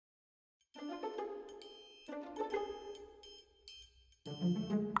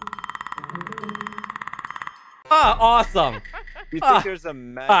Oh, awesome. You think there's a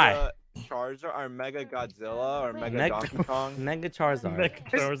Mega Charizard or Mega Godzilla or Mega Donkey Kong? Mega Charizard. Mega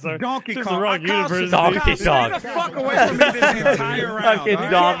Charizard. Donkey This is Kong. the wrong universe. Donkey Kong. Stay the fuck away from me this entire round. Fucking all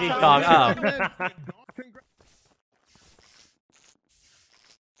right? Donkey Kong. Oh.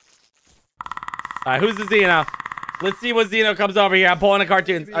 All right, who's the Xeno? Let's see what Xeno comes over here. I'm pulling the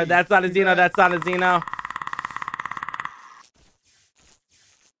cartoons. That's not a Xeno. That's not a Xeno.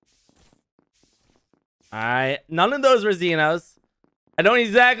 All right, none of those were Xenos. I don't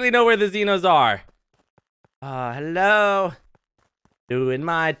exactly know where the Xenos are. Hello. Doing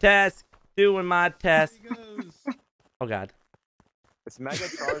my test. Doing my test. Oh, God. It's Mega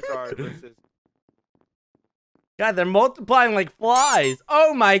Charizard versus... God, they're multiplying like flies.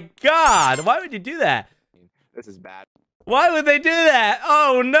 Oh, my God. Why would you do that? This is bad. Why would they do that?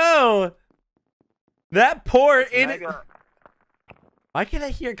 Oh, no. That poor... Why can't I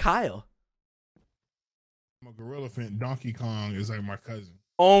hear Kyle? I'm a gorilla fan. Donkey Kong is like my cousin.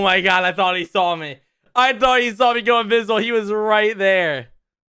 Oh, my God. I thought he saw me. I thought he saw me go invisible. He was right there.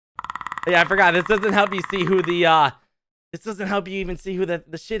 Yeah, I forgot. This doesn't help you see who the... This doesn't help you even see who the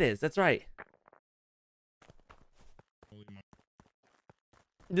shit is. That's right.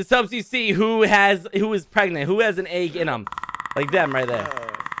 This helps you see who is pregnant, who has an egg in them. Like them right there.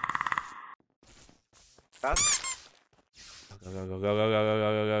 That's...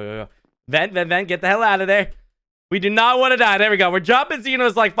 Go. Vent, get the hell out of there. We do not want to die. There we go. We're dropping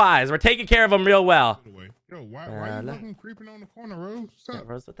Xenos like flies. We're taking care of them real well. Yo, why are you fucking creeping on the corner, Rose? What's up?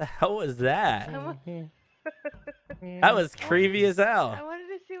 Rose, what the hell was that? That was creepy as hell. I wanted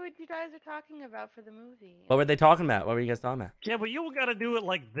to see what you guys are talking about for the movie. What were they talking about? What were you guys talking about? Yeah, but you gotta do it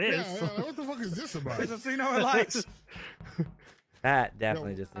like this. Yeah, what the fuck is this about? It's a scene it likes. That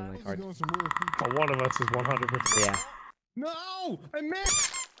definitely just seemed like hard. One of us is 100%. Yeah. No, I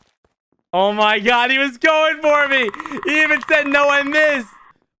missed. Oh my God, he was going for me. He even said no, I missed.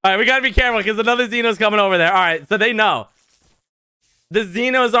 All right, we gotta be careful because another Xeno's coming over there. All right, so they know. The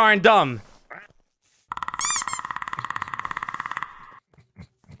Xenos aren't dumb.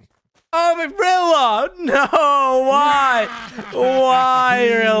 Oh, McRilla! No, why? Why,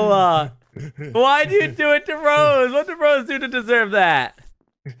 Rilla? Why do you do it to Rose? What did Rose do to deserve that?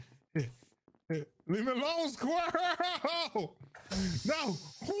 Leave me alone, Squirrel! No!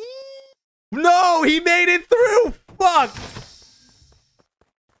 No, he made it through! Fuck!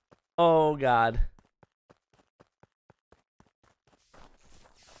 Oh, God.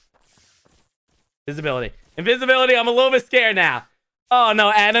 Invisibility. Invisibility, I'm a little bit scared now. Oh,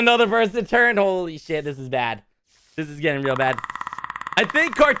 no, and another person turned. Holy shit, this is bad. This is getting real bad. I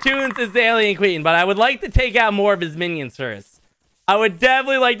think Cartoons is the Alien Queen, but I would like to take out more of his minions first. I would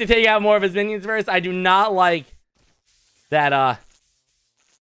definitely like to take out more of his minions first. I do not like that,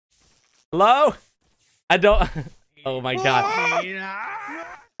 Hello? I don't... Oh, my God.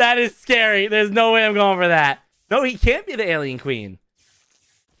 That is scary. There's no way I'm going for that. No, he can't be the Alien Queen.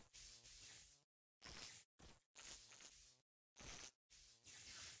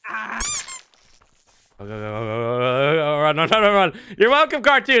 Go. Run. You're welcome,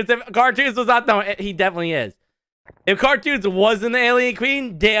 Cartoons. If Cartoons was not... No, he definitely is. If Cartoons wasn't the Alien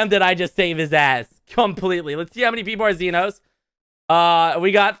Queen, damn did I just save his ass. Completely. Let's see how many people are Xenos.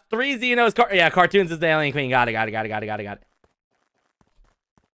 We got 3 Xenos. Yeah, Cartoons is the Alien Queen. Got it.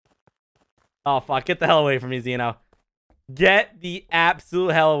 Oh, fuck. Get the hell away from me, Xeno. Get the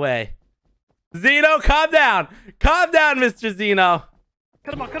absolute hell away. Xeno, calm down. Calm down, Mr. Xeno.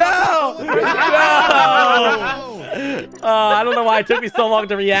 Come on. No! I don't know why it took me so long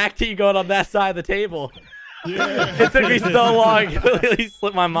to react to you going on that side of the table. Yeah. It took me so long. It completely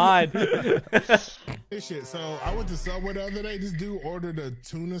slipped my mind. Hey, shit. So I went to Subway the other day. This dude ordered a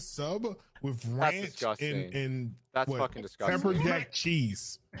tuna sub with ranch and that's fucking disgusting. pepper jack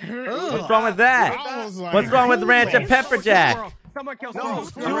cheese. What's wrong with that? Like, What's wrong with ranch and pepper jack? Someone kill Don't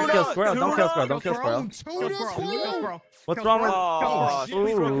Squirrel. kill Squirrel. Don't kill Squirrel. Squirrel. What's wrong with... Oh,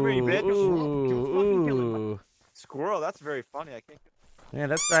 Ooh. Squirrel, that's very funny. I can't. Yeah,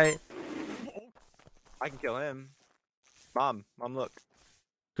 that's right. I can kill him. Mom, look.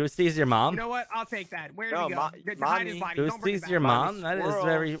 Koosty's your mom? You know what? I'll take that. Where No, did he go? Hide his body. Don't bring it Koosty's back. your mom? That is Squirrel.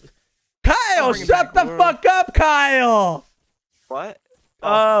 very... Kyle, bring it shut back. the fuck up, Kyle! What?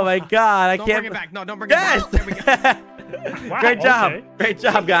 Oh my God, I Don't can't... bring it back. No, don't bring Yes! it back. There we go. Wow, Great job. okay. Great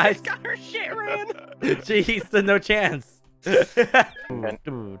job, guys. Got her shit ran. Jeez, there's no chance. All The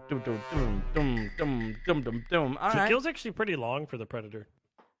right. kill's actually pretty long for the Predator.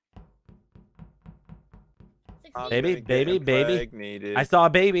 Baby. I Impregnated. saw a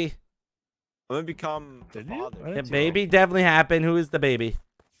baby. gonna become a Did you? father. The baby definitely happened. Who is the baby?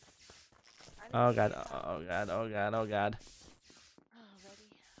 Oh god. Oh god. Oh god. Oh god. Already,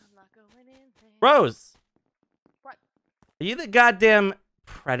 I'm not going in there. Rose. What? Are you the goddamn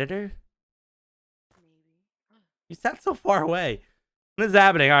predator? Maybe. You sound so far away. What is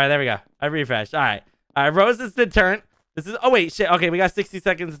happening? All right, there we go. I refreshed. All right. All right, Rose is the turn. This is. Oh wait, shit. Okay, we got 60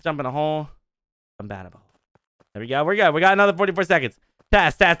 seconds to jump in a hole. Unbattable. There we go. We're good. We got another 44 seconds.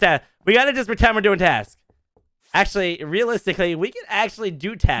 Task. We gotta just pretend we're doing task. Actually, realistically, we can actually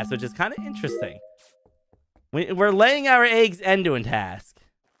do task, which is kind of interesting. We're laying our eggs and doing task.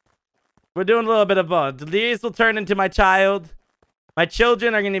 We're doing a little bit of both. These will turn into my child. My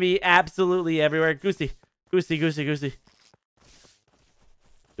children are going to be absolutely everywhere. Goosey. Goosey.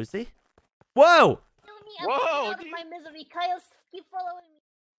 Whoa! Whoa! Out of my misery. Kyle, keep following me.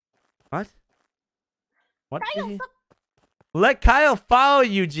 What? What? Kyle, Jihi? stop. Let Kyle follow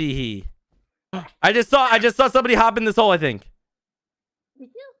you, Jihi. I just saw somebody hop in this hole, I think. Did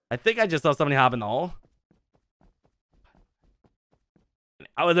you? I think I just saw somebody hop in the hole.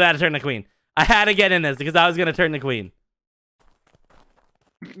 I was about to turn the queen. I had to get in this because I was going to turn the queen.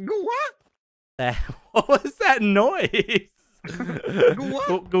 What? What was that noise?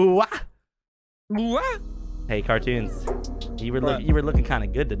 What? What? Hey, cartoons. You were looking kind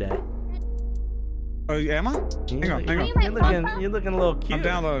of good today. Oh, am I? Hang on. You're looking a little cute. I'm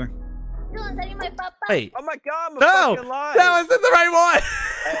downloading. my papa. Wait. Oh my god, I'm No! fucking live. That wasn't the right one!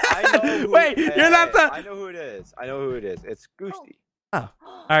 I know who, Wait, you're not the... I know who it is. It's Goosey. Oh.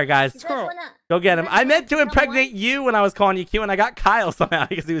 Alright, guys. Squirrel. Go get him. I meant to impregnate you when I was calling you cute, and I got Kyle somehow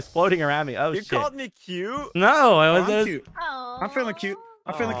because he was floating around me. Oh, You shit. called me cute? No, it was... I'm cute. Oh. I'm feeling cute.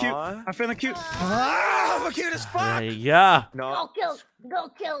 I'm feeling cute. Aw. I'm feeling cute. Ah, I'm cute as fuck. There you go. No. Go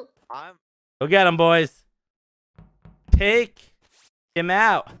kill. I'm Go get him, boys. Take him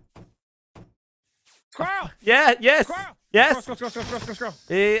out. Squirrel. Yeah, yes. Squirrel. Yes.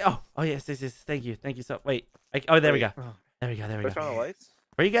 Squirrel. Oh, yes. Thank you. So, wait. There we go. There we Switch on the go. lights.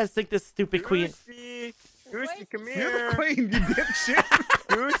 Where you guys think this stupid queen... Goosey, come You're here. the queen, you dipshit.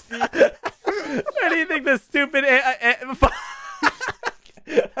 Goosey. Where do you think this stupid... Where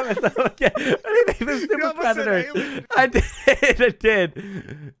do you think this stupid predator... I did.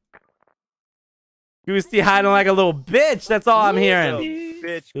 Goosey hiding like a little bitch. That's all I'm hearing.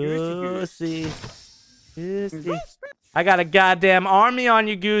 Bitch, Goosey. I got a goddamn army on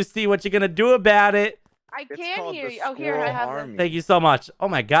you, Goosey. What you gonna do about it? I It's can called hear the you. Oh, here I Squirrel have Army. them. Thank you so much. Oh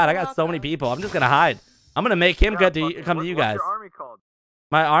my god, I got so many people. I'm just gonna hide. I'm gonna make him come to you guys. What's your army called?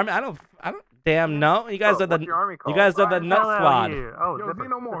 My army? I don't damn know. You guys are the What's your army called? the nut squad. Yo,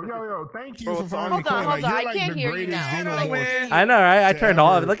 Xenomorph, yo, thank you for Hold finally on, calling. hold on. You're I like can't the hear you greatest now. Xenomorph. I know, right? I turned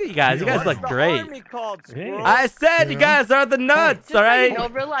all of it. ever. Look at you guys. You guys look What's the great. army called, Squirrel? I said you guys are the nuts, Just all so right? you know,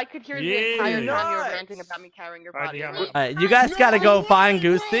 Rilla, I could hear the entire time you were Nuts. ranting about me carrying your Alright, body. yeah. You guys gotta go find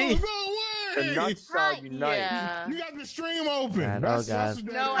Bro, Goosey. go The away. nuts shall unite. Yeah. You got the stream open. Man, That's oh, God. what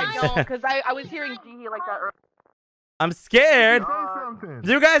No, that I is. don't, because I was hearing Jihi like that earlier. I'm scared. Say something.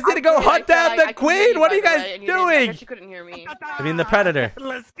 You guys need to go hunt down the queen. What are you guys I doing? bet you couldn't hear me. I mean the predator.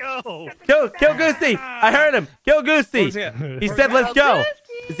 Let's go. Kill Goosey. I heard him. Kill Goosey. He said, "Let's go."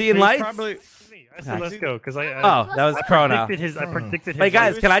 Is he in lights? Probably. I said let's go because Oh, that was Pro now. I predicted his. Wait,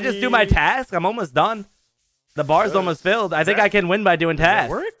 guys, can I just do my task? I'm almost done. The bar's almost filled. I think I can win by doing tasks.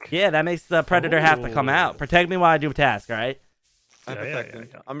 work? Yeah, that makes the predator have to come out. Protect me while I do task, all right? I'm Yeah, protecting.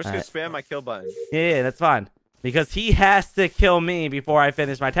 yeah. I'm just gonna spam my kill button. Yeah, that's fine. Because he has to kill me before I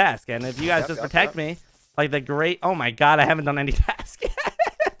finish my task. And if you guys Yep, just yep, protect me, like the great... Oh my god, I haven't done any task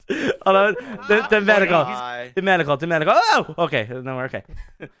yet. Hold on. The medical. Bye. The medical. Oh! Okay. No, we're okay.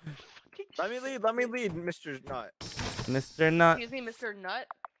 Let me lead, Mr. Nut. Mr. Nut. Excuse me, Mr. Nut.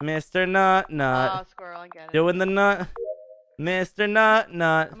 Mr. Nut. Oh, Squirrel, I get it. Doing the nut. Mr. Nut.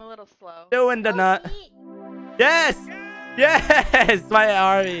 I'm a little slow. Doing the nut. Yes! Yes! My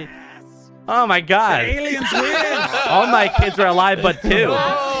army. Oh my god. Aliens win. All my kids are alive but two.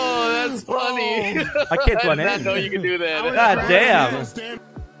 Oh, that's funny. My kids went in. you can do that. God damn.